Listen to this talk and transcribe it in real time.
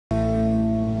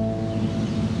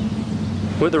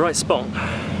We're at the right spot.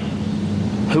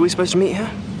 Who are we supposed to meet here?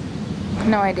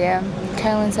 No idea.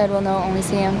 Carolyn said we'll know when we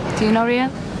see him. Do you know, Rhea?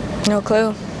 No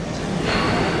clue.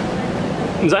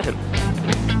 Is that him?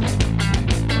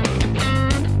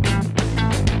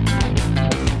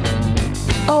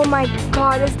 Oh my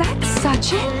God, is that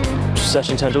Sachin?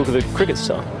 Sachin Tendulkar, the cricket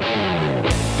star.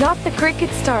 Not the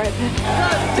cricket star,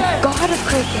 the god of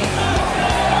cricket.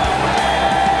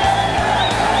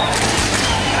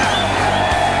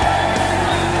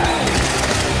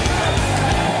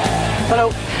 Hello.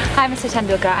 Hi, Mr.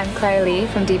 Tendulkar. I'm Claire Lee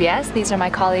from DBS. These are my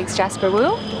colleagues Jasper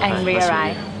Wu and Rhea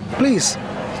Rai. Please,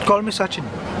 call me Sachin.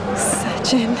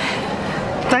 Sachin.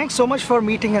 Thanks so much for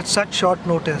meeting at such short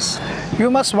notice. You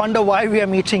must wonder why we are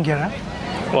meeting here,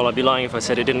 huh? Well, I'd be lying if I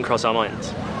said it didn't cross our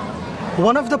minds.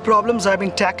 One of the problems I've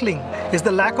been tackling is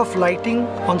the lack of lighting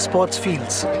on sports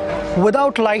fields.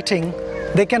 Without lighting,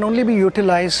 they can only be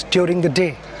utilized during the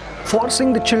day,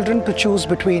 forcing the children to choose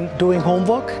between doing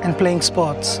homework and playing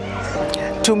sports.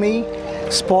 To me,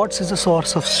 sports is a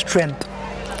source of strength,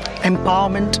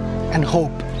 empowerment, and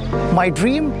hope. My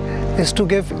dream is to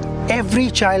give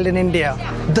every child in India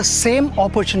the same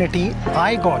opportunity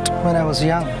I got when I was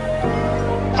young.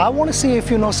 I want to see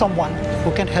if you know someone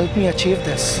who can help me achieve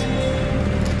this.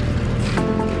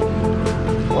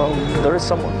 Well, there is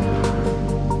someone.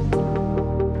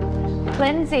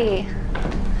 Lindsay.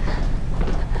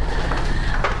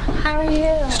 How are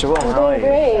you? Mr. Wong, how are you?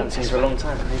 Great. Haven't seen you for a long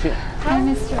time. How are you feeling? Hi,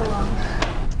 Mr. Wong.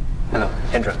 Hello,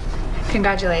 Hendra.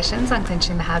 Congratulations on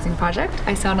clinching the housing project.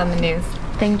 I saw it on the news.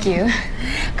 Thank you.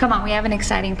 Come on, we have an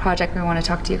exciting project we want to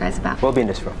talk to you guys about. We'll be in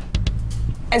this room.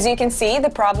 As you can see,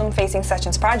 the problem facing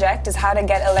Sachin's project is how to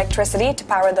get electricity to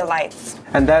power the lights.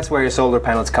 And that's where your solar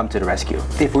panels come to the rescue.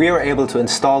 If we are able to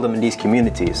install them in these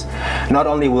communities, not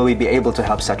only will we be able to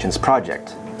help Sachin's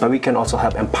project, but we can also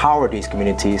help empower these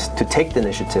communities to take the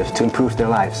initiative to improve their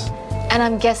lives. And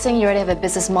I'm guessing you already have a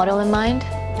business model in mind?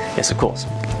 Yes, of course.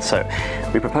 So,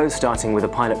 we propose starting with a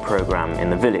pilot program in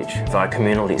the village via a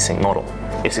communal leasing model.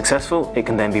 If successful, it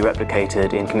can then be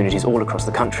replicated in communities all across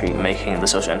the country, making the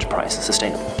social enterprise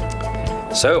sustainable.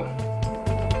 So,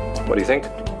 what do you think?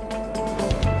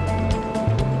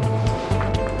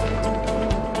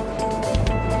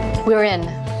 We're in.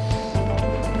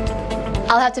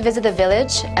 I'll have to visit the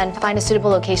village and find a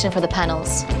suitable location for the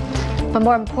panels. But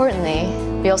more importantly,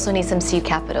 we also need some seed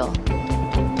capital.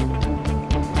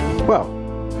 Well,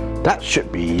 that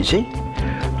should be easy.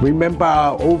 Remember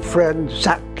our old friend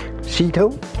Zach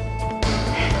Cito?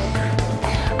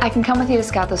 I can come with you to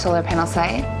scout the solar panel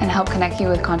site and help connect you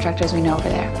with contractors we know over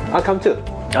there. I'll come too.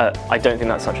 I don't think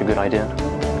that's such a good idea.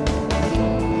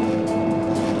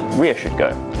 Rhea should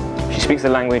go. She speaks the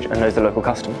language and knows the local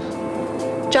customs.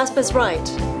 Jasper's right.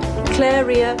 Claire,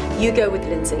 Rhea, you go with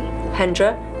Lindsay.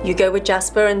 Hendra, you go with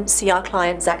Jasper and see our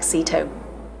client, Zach Cito.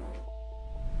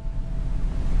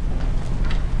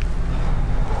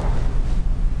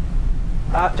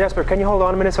 Jasper, can you hold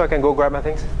on a minute so I can go grab my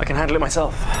things? I can handle it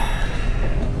myself.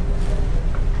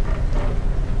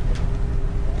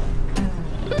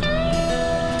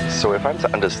 So if I'm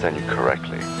to understand you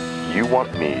correctly, you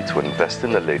want me to invest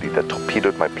in the lady that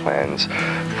torpedoed my plans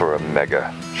for a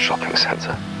mega shopping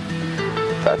center.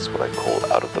 That's what I call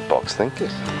out-of-the-box thinking.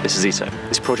 This is Ito.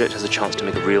 This project has a chance to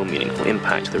make a real meaningful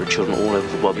impact. There are children all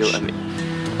over the world.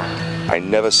 I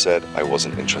never said I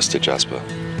wasn't interested, Jasper.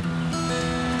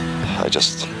 I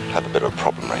just have a bit of a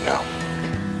problem right now.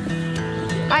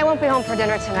 I won't be home for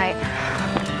dinner tonight.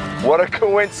 What a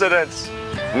coincidence!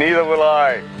 Neither will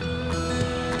I.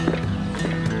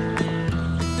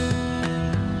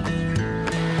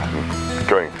 I'm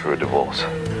going through a divorce.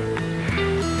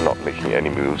 Not making any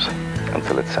moves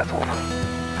until it's settled.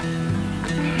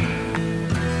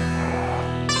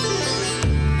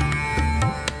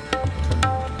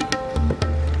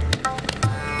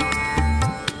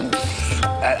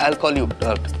 I'll call you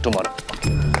tomorrow.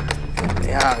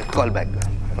 Yeah, I'll call back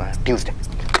Tuesday.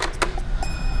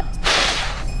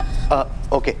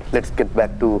 Okay, let's get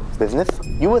back to business.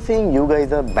 You were saying you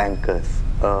guys are bankers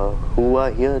who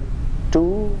are here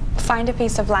to... Find a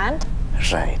piece of land?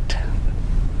 Right.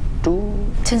 To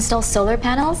install solar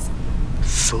panels?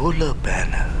 Solar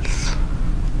panels.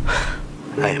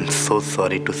 I am so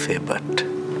sorry to say, but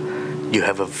you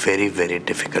have a very, very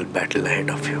difficult battle ahead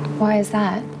of you. Why is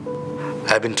that?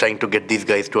 I've been trying to get these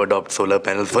guys to adopt solar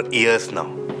panels for years now.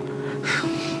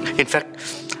 In fact,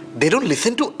 they don't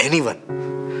listen to anyone.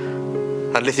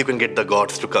 Unless you can get the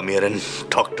gods to come here and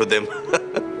talk to them.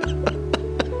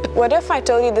 What if I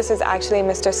told you this is actually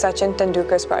Mr. Sachin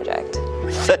Tendulkar's project?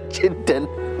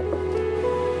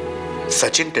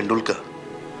 Sachin Tendulkar.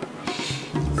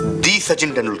 The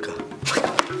Sachin Tendulkar.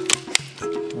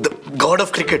 god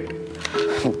of cricket.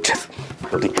 Just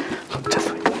wait.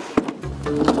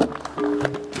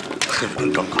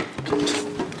 Don't go.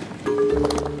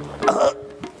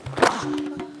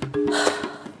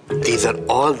 These are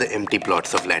all the empty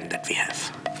plots of land that we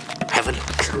have. Have a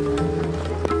look.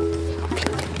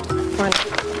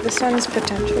 This one is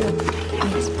potential.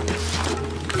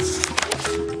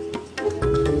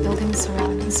 Buildings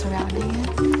surrounding it.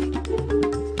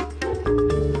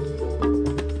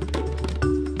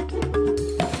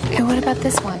 Okay, what about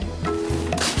this one?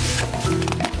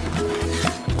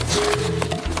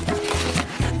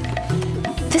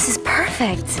 This is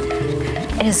perfect.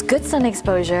 It has good sun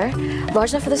exposure,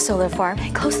 large enough for the solar farm,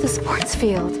 and close to the sports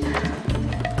field.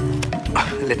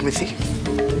 Let me see.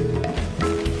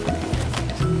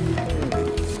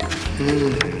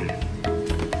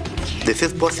 This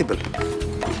is possible.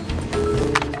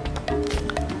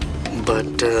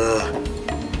 But,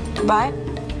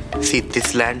 see,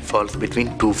 this land falls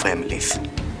between two families.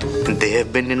 And they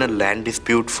have been in a land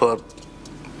dispute for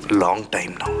a long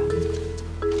time now.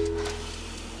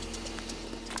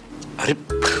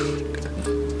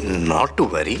 Not to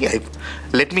worry.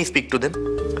 Let me speak to them.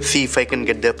 See if I can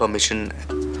get their permission.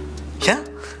 Yeah?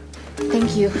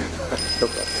 Thank you. No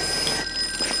problem.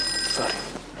 Sorry.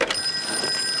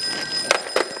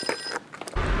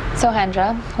 So,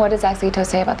 Hendra, what does Zaxito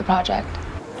say about the project?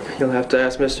 You'll have to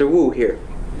ask Mr. Wu here.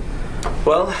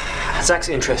 Well, Zach's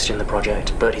interested in the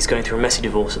project, but he's going through a messy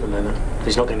divorce at the moment.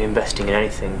 He's not going to be investing in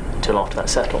anything until after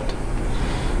that's settled.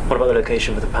 What about the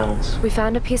location for the panels? We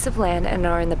found a piece of land and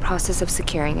are in the process of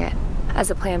securing it. As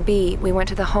a plan B, we went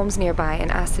to the homes nearby and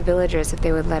asked the villagers if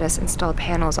they would let us install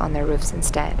panels on their roofs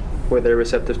instead. Were they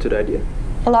receptive to the idea?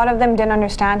 A lot of them didn't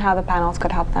understand how the panels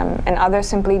could help them, and others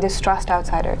simply distrust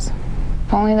outsiders.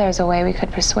 If only there's a way we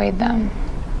could persuade them.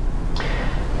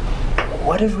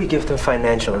 What if we give them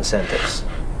financial incentives?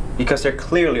 Because they're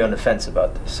clearly on the fence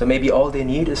about this, so maybe all they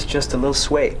need is just a little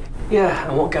sway. Yeah,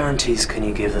 and what guarantees can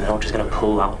you give that they're not just going to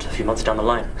pull out a few months down the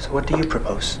line? So what do you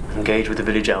propose? Engage with the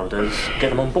village elders, get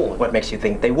them on board. What makes you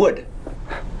think they would?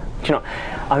 Do you know,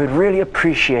 I would really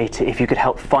appreciate it if you could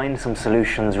help find some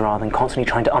solutions rather than constantly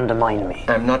trying to undermine me.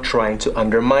 I'm not trying to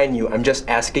undermine you. I'm just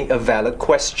asking a valid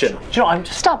question. Do you know, I'm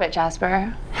just... Stop it,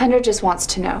 Jasper. Hendra just wants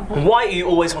to know. Why are you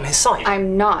always on his side?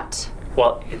 I'm not.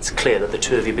 Well, it's clear that the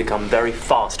two of you become very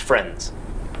fast friends.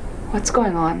 What's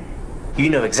going on? You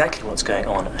know exactly what's going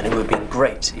on, and it would have been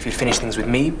great if you'd finished things with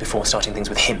me before starting things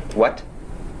with him. What?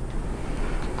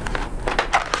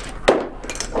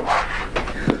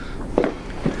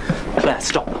 Claire,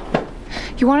 stop.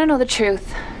 You want to know the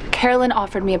truth? Carolyn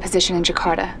offered me a position in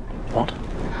Jakarta. What?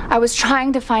 I was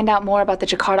trying to find out more about the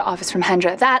Jakarta office from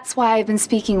Hendra. That's why I've been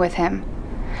speaking with him.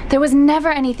 There was never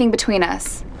anything between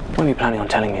us. When are you planning on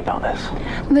telling me about this?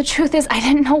 The truth is, I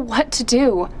didn't know what to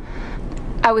do.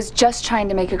 I was just trying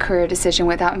to make a career decision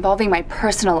without involving my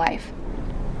personal life.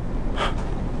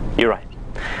 You're right.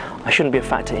 I shouldn't be a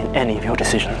factor in any of your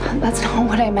decisions. That's not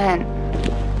what I meant.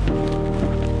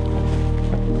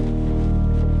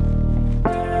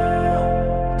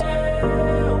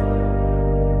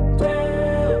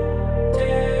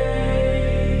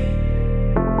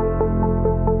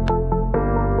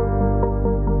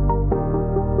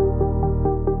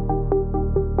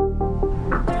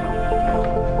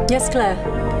 Yes, Claire?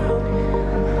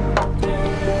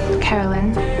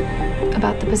 Carolyn,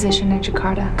 about the position in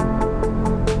Jakarta.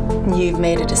 You've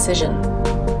made a decision.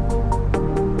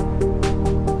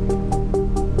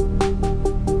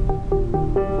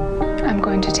 I'm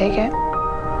going to take it.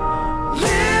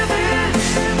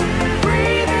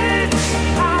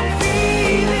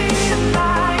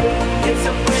 It's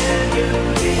a brand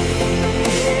new day.